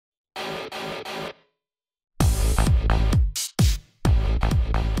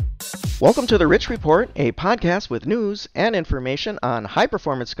Welcome to the Rich Report, a podcast with news and information on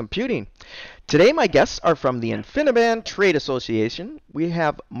high-performance computing. Today, my guests are from the InfiniBand Trade Association. We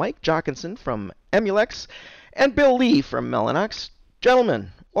have Mike Jochimsen from Emulex and Bill Lee from Mellanox. Gentlemen,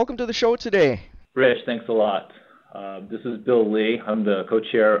 welcome to the show today. Rich, thanks a lot. This is Bill Lee. I'm the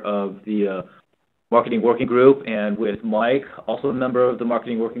co-chair of the Marketing Working Group, and with Mike, also a member of the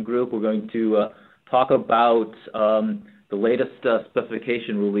Marketing Working Group, we're going to talk about the latest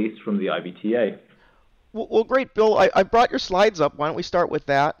specification release from the IBTA. Well, great, Bill. I brought your slides up. Why don't we start with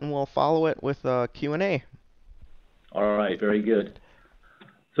that, and we'll follow it with Q&A. All right, very good.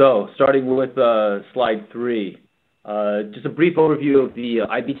 So, starting with slide 3, just a brief overview of the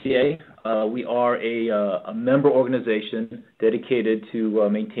IBTA. We are a member organization dedicated to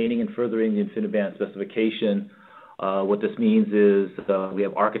maintaining and furthering the InfiniBand specification. What this means is we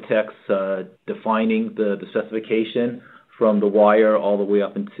have architects defining the specification from the wire all the way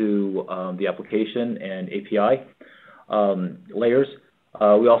up into the application and API layers.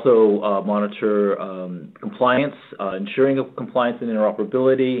 We also monitor compliance, ensuring of compliance and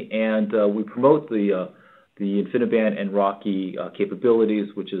interoperability, and we promote the InfiniBand and RoCE capabilities,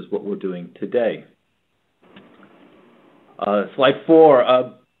 which is what we're doing today. Slide 4,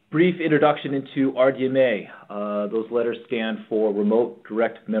 a brief introduction into RDMA. Those letters stand for Remote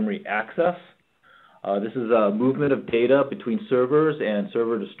Direct Memory Access. This is a movement of data between servers and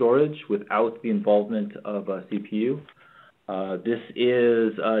server to storage without the involvement of a CPU. This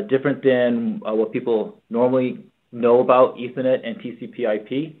is different than what people normally know about Ethernet and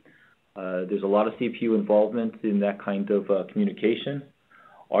TCP/IP. There's a lot of CPU involvement in that kind of communication.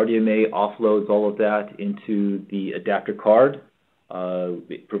 RDMA offloads all of that into the adapter card,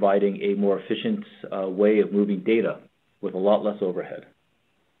 providing a more efficient way of moving data with a lot less overhead.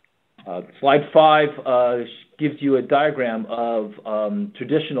 Slide 5 gives you a diagram of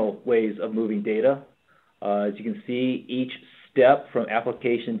traditional ways of moving data. As you can see, each step from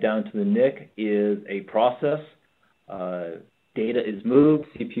application down to the NIC is a process. Data is moved,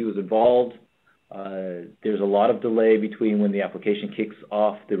 CPU is involved. There's a lot of delay between when the application kicks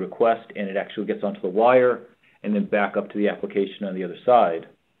off the request and it actually gets onto the wire, and then back up to the application on the other side.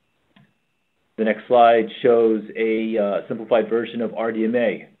 The next slide shows a simplified version of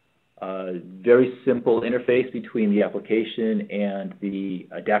RDMA. Very simple interface between the application and the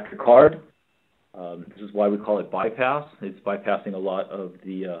adapter card. This is why we call it bypass. It's bypassing a lot of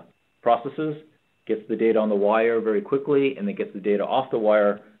the processes, gets the data on the wire very quickly, and then gets the data off the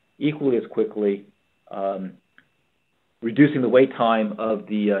wire equally as quickly, reducing the wait time of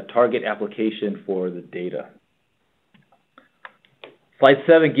the target application for the data. Slide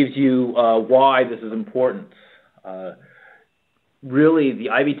 7 gives you why this is important. Really, the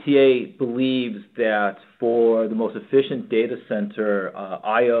IBTA believes that for the most efficient data center,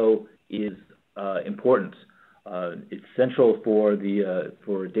 I/O is important. It's central for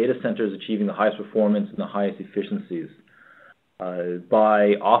data centers achieving the highest performance and the highest efficiencies.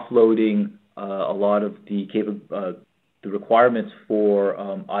 By offloading a lot of the requirements for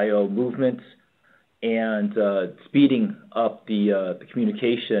I/O movements and speeding up the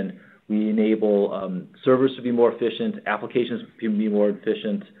communication, we enable servers to be more efficient, applications to be more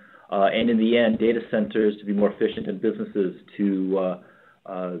efficient, and in the end, data centers to be more efficient and businesses to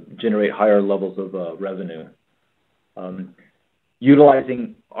generate higher levels of revenue.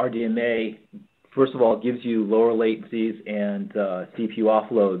 Utilizing RDMA, first of all, gives you lower latencies and CPU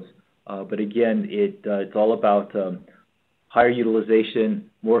offloads, but again, it's all about higher utilization,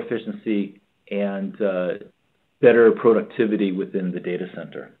 more efficiency, and better productivity within the data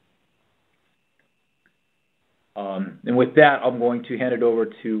center. And with that, I'm going to hand it over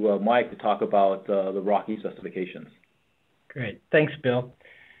to Mike to talk about the RoCE specifications. Great. Thanks, Bill.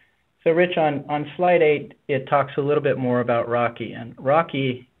 So, Rich, on slide 8, it talks a little bit more about RoCE. And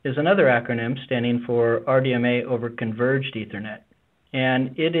RoCE is another acronym standing for RDMA over Converged Ethernet.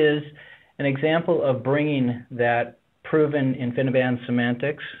 And it is an example of bringing that proven InfiniBand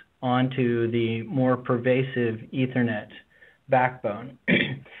semantics onto the more pervasive Ethernet backbone.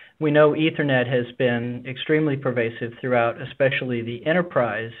 We know Ethernet has been extremely pervasive throughout, especially the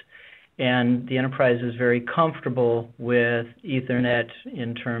enterprise, and the enterprise is very comfortable with Ethernet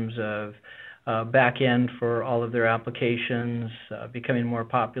in terms of back-end for all of their applications, becoming more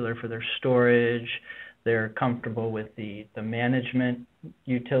popular for their storage. They're comfortable with the management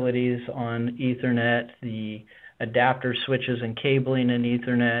utilities on Ethernet, the adapter switches and cabling in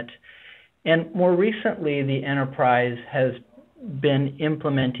Ethernet. And more recently, the enterprise has been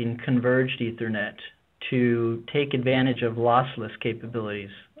implementing converged Ethernet to take advantage of lossless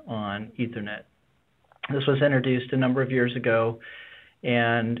capabilities on Ethernet. This was introduced a number of years ago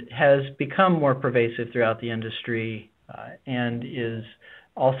and has become more pervasive throughout the industry and is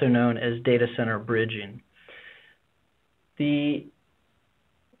also known as data center bridging. The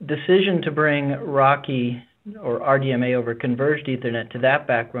decision to bring RoCE or RDMA over converged Ethernet to that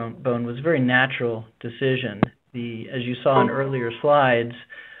backbone was a very natural decision. As you saw in earlier slides,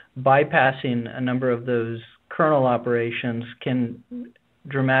 bypassing a number of those kernel operations can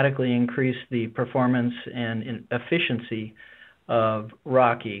dramatically increase the performance and efficiency of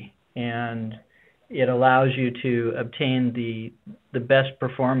RoCE, and it allows you to obtain the best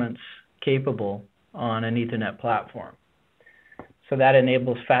performance capable on an Ethernet platform. So that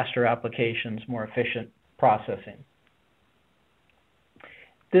enables faster applications, more efficient processing.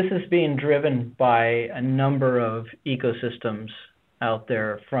 This is being driven by a number of ecosystems out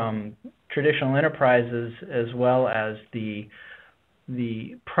there, from traditional enterprises as well as the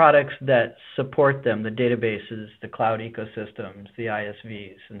products that support them, the databases, the cloud ecosystems, the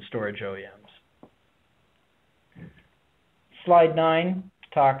ISVs, and storage OEMs. Slide 9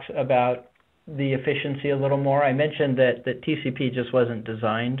 talks about the efficiency a little more. I mentioned that TCP just wasn't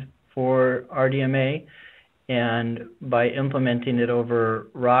designed for RDMA, and by implementing it over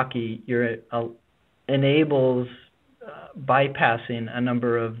RoCE, it enables bypassing a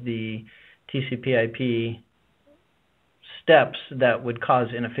number of the TCP/IP steps that would cause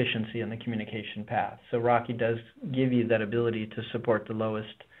inefficiency in the communication path. So RoCE does give you that ability to support the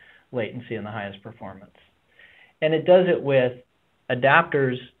lowest latency and the highest performance. And it does it with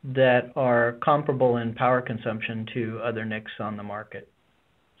adapters that are comparable in power consumption to other NICs on the market.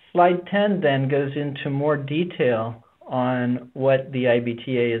 Slide 10 then goes into more detail on what the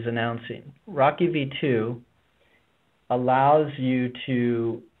IBTA is announcing. RoCEv2 allows you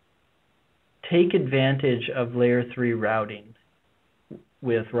to take advantage of layer 3 routing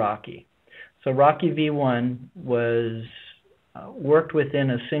with RoCE. So RoCEv1 was worked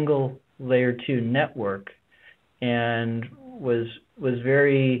within a single layer 2 network and was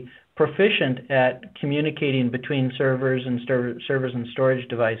very proficient at communicating between servers and storage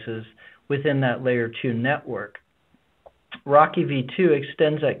devices within that layer 2 network. RoCEv2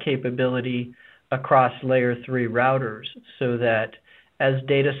 extends that capability across layer 3 routers so that as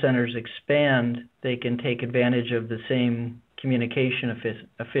data centers expand, they can take advantage of the same communication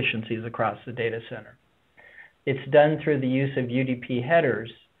efficiencies across the data center. It's done through the use of UDP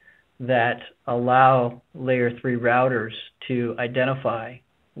headers that allow layer 3 routers to identify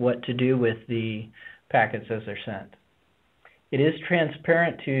what to do with the packets as they're sent. It is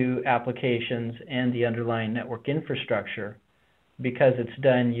transparent to applications and the underlying network infrastructure because it's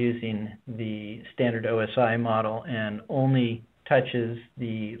done using the standard OSI model and only touches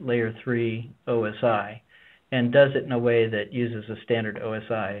the layer 3 OSI and does it in a way that uses the standard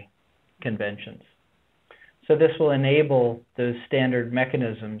OSI conventions. So this will enable those standard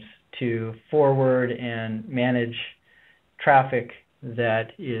mechanisms to forward and manage traffic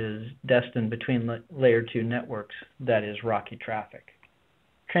that is destined between layer 2 networks, that is RoCE traffic.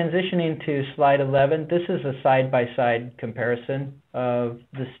 Transitioning to slide 11, this is a side-by-side comparison of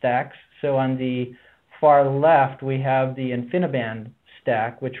the stacks. So on the far left, we have the InfiniBand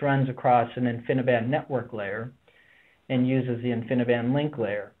stack, which runs across an InfiniBand network layer and uses the InfiniBand link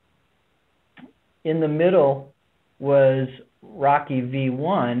layer. In the middle was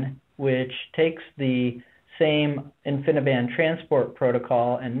RoCEv1, which takes the same InfiniBand transport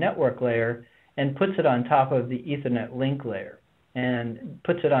protocol and network layer and puts it on top of the Ethernet link layer and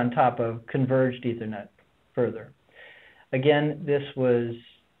puts it on top of converged Ethernet further. Again, this was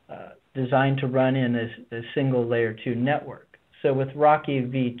designed to run in a single layer 2 network. So with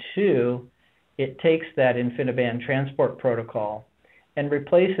RoCEv2, it takes that InfiniBand transport protocol and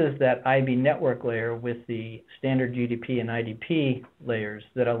replaces that IB network layer with the standard UDP and IDP layers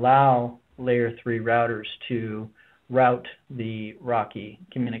that allow layer 3 routers to route the RoCE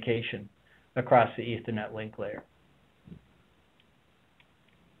communication across the Ethernet link layer.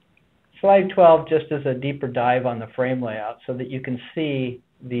 Slide 12 just is a deeper dive on the frame layout so that you can see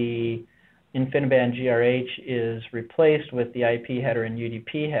the InfiniBand GRH is replaced with the IP header and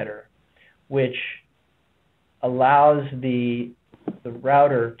UDP header, which allows the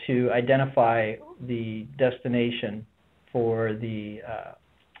router to identify the destination for the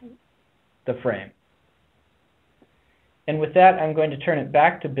frame. And with that, I'm going to turn it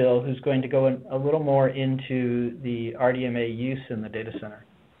back to Bill, who's going to go a little more into the RDMA use in the data center.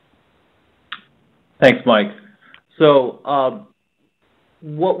 Thanks, Mike. So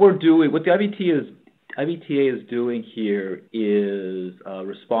what the IBTA is doing here is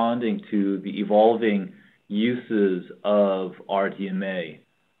responding to the evolving uses of RDMA.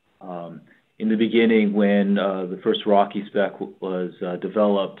 in the beginning, when the first RoCE spec was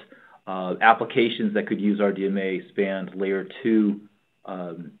developed, applications that could use RDMA spanned layer 2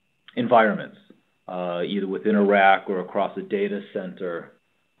 environments, either within a rack or across a data center,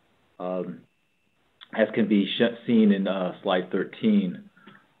 as can be seen in slide 13.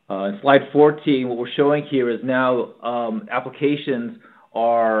 In slide 14, what we're showing here is now applications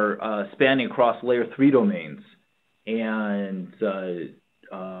are spanning across layer 3 domains and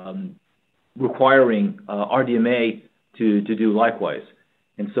requiring RDMA to do likewise.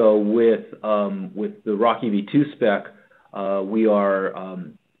 And so with the RoCEv2 spec, we are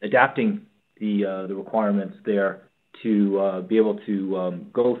adapting the requirements there to be able to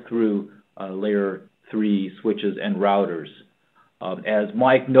go through layer 3 switches and routers. As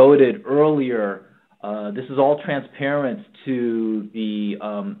Mike noted earlier, this is all transparent to the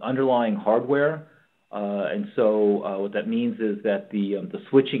underlying hardware. And so what that means is that the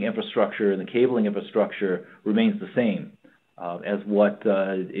switching infrastructure and the cabling infrastructure remains the same as what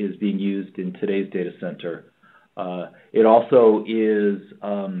is being used in today's data center. It also is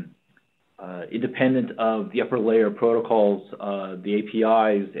independent of the upper layer protocols, the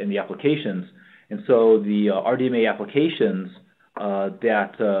APIs, and the applications. And so the RDMA applications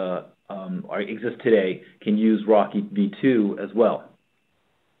that exist today can use RoCEv2 as well.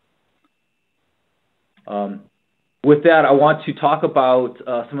 With that, I want to talk about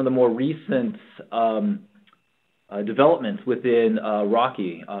some of the more recent developments within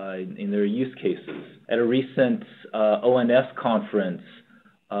RoCE in their use cases. At a recent ONS conference,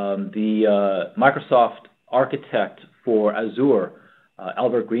 the Microsoft architect for Azure,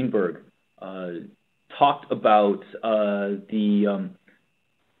 Albert Greenberg, talked about the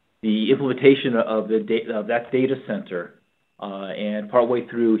implementation of that data center, and partway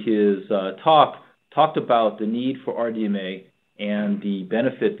through his talked about the need for RDMA and the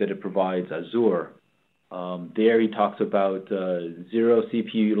benefit that it provides Azure. There he talks about zero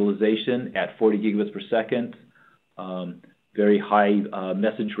CPU utilization at 40 gigabits per second, very high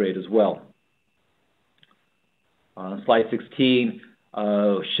message rate as well. Slide 16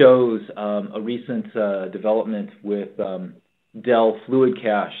 shows a recent development with Dell Fluid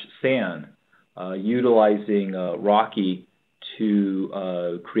Cache SAN, utilizing RoCE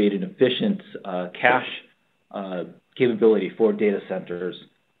to create an efficient cache capability for data centers.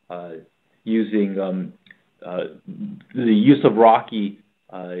 Using the use of RoCE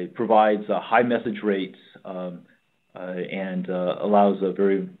provides high message rates and allows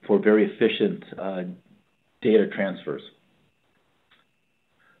for very efficient data transfers.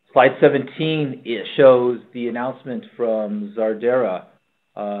 Slide 17 shows the announcement from Zardera.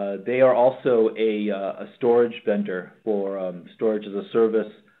 They are also a storage vendor for storage as a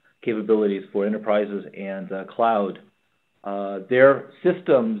service capabilities for enterprises and cloud. Their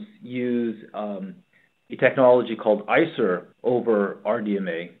systems use a technology called ICER over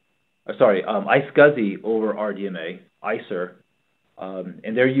RDMA. iSCSI over RDMA, ICER,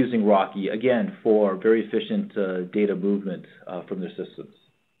 and they're using RoCE again for very efficient data movement from their systems.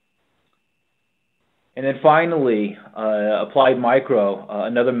 And then finally, Applied Micro,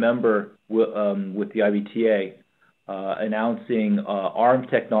 another member with the IBTA, announcing ARM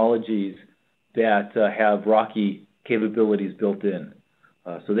technologies that have RoCE capabilities built in.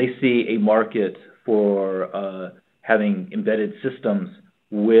 So they see a market for having embedded systems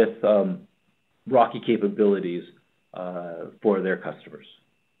with RoCE capabilities for their customers.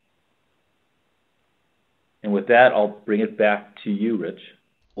 And with that, I'll bring it back to you, Rich.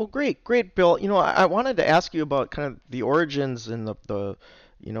 Well, great, Bill. I wanted to ask you about kind of the origins and the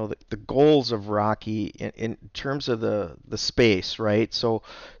goals of RoCE in terms of the space, right? So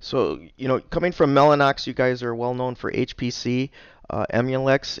coming from Mellanox, you guys are well known for HPC.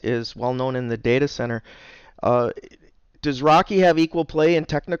 Emulex is well known in the data center. Does RoCE have equal play in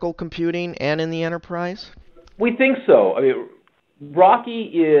technical computing and in the enterprise? We think so. I mean,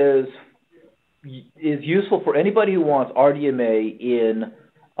 RoCE is useful for anybody who wants RDMA in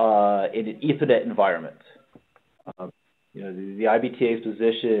an Ethernet environment. The IBTA's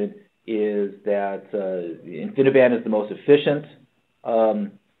position is that InfiniBand is the most efficient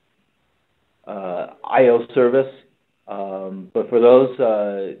I/O service, but for those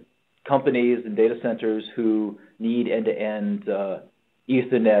companies and data centers who need end-to-end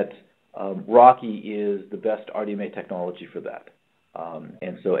Ethernet, RoCE is the best RDMA technology for that.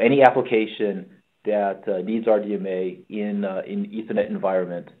 And so any application that needs RDMA in Ethernet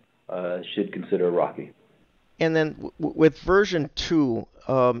environment should consider RoCE. And then with version 2,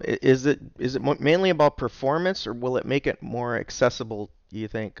 is it mainly about performance, or will it make it more accessible, do you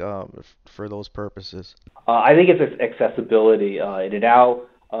think, for those purposes? I think it's accessibility. It now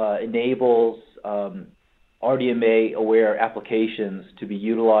enables RDMA-aware applications to be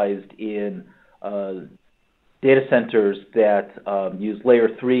utilized in data centers that use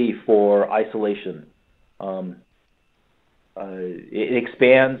layer 3 for isolation. It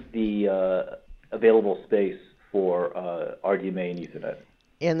expands the available space for RDMA and Ethernet.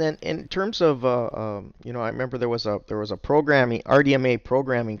 And then in terms of, you know, I remember there was a programming RDMA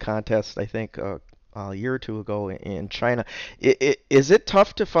programming contest, I think, a year or two ago in China. Is it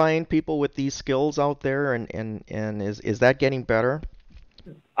tough to find people with these skills out there, and is that getting better?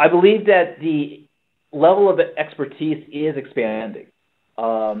 I believe that the level of expertise is expanding.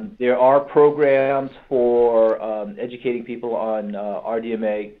 There are programs for educating people on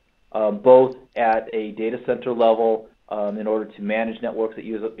RDMA, both at a data center level in order to manage networks that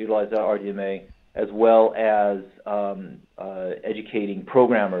utilize RDMA, as well as educating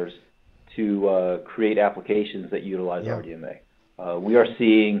programmers to create applications that utilize RDMA. We are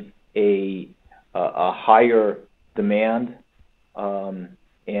seeing a higher demand,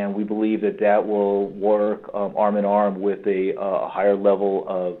 and we believe that will work arm in arm with a higher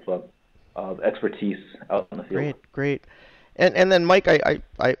level of expertise out in the field. Great. And then Mike,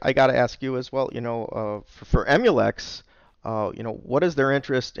 I got to ask you as well. You know, for Emulex, you know, what is their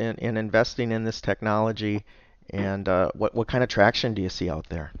interest in investing in this technology, and what kind of traction do you see out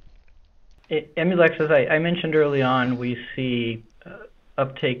there? Emulex, as I mentioned early on, we see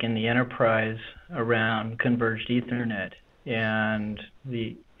uptake in the enterprise around converged Ethernet, and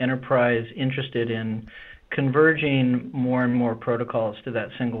the enterprise interested in converging more and more protocols to that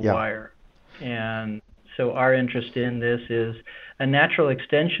single wire. And so our interest in this is a natural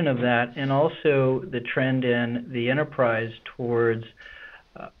extension of that, and also the trend in the enterprise towards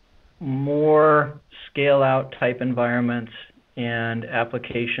more scale-out type environments and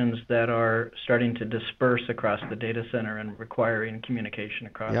applications that are starting to disperse across the data center and requiring communication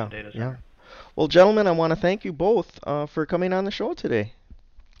across the data center. Well, gentlemen, I want to thank you both for coming on the show today.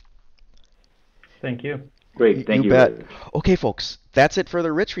 Thank you. Great. Thank you. You bet. Okay, folks, that's it for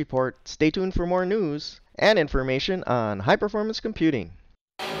the Rich Report. Stay tuned for more news and information on high-performance computing.